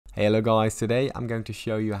Hello guys, today I'm going to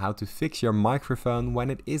show you how to fix your microphone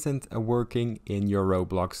when it isn't working in your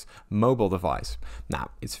Roblox mobile device.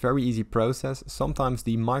 Now, it's a very easy process. Sometimes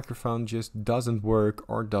the microphone just doesn't work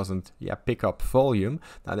or doesn't pick up volume.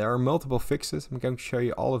 Now, there are multiple fixes. I'm going to show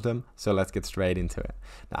you all of them, so let's get straight into it.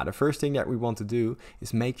 Now, the first thing that we want to do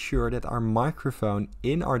is make sure that our microphone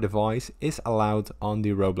in our device is allowed on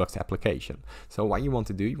the Roblox application. So what you want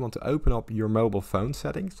to do, you want to open up your mobile phone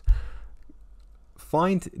settings.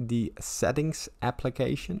 Find the settings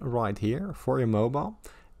application right here for your mobile.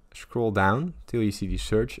 Scroll down till you see the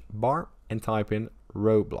search bar and type in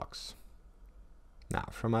Roblox. Now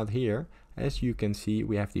from out here, as you can see,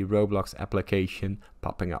 we have the Roblox application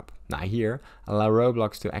popping up. Now here, allow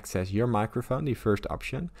Roblox to access your microphone, the first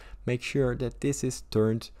option. Make sure that this is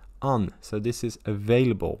turned on, so this is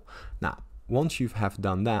available. Now, once you have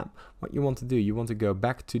done that, what you want to do, you want to go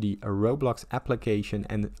back to the Roblox application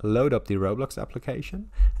and load up the Roblox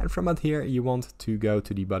application. And from out here, you want to go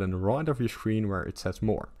to the button right of your screen where it says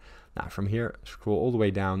more. Now from here, scroll all the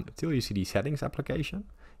way down till you see the settings application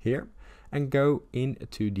here and go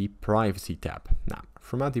into the privacy tab. Now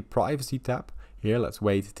from out the privacy tab here, let's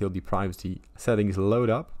wait till the privacy settings load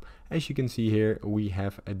up. As you can see here, we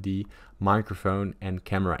have the microphone and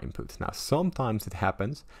camera input. Now, sometimes it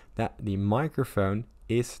happens that the microphone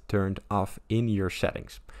is turned off in your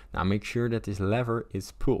settings. Now, make sure that this lever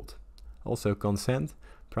is pulled. Also, consent,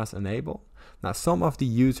 press enable. Now, some of the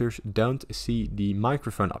users don't see the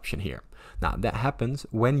microphone option here. Now, that happens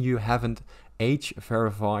when you haven't age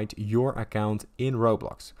verified your account in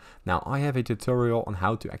Roblox. Now, I have a tutorial on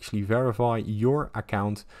how to actually verify your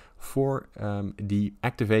account for the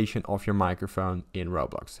activation of your microphone in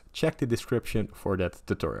Roblox. Check the description for that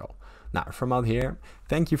tutorial. Now, from out here,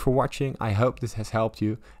 thank you for watching. I hope this has helped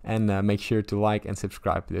you, and make sure to like and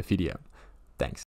subscribe to the video. Thanks.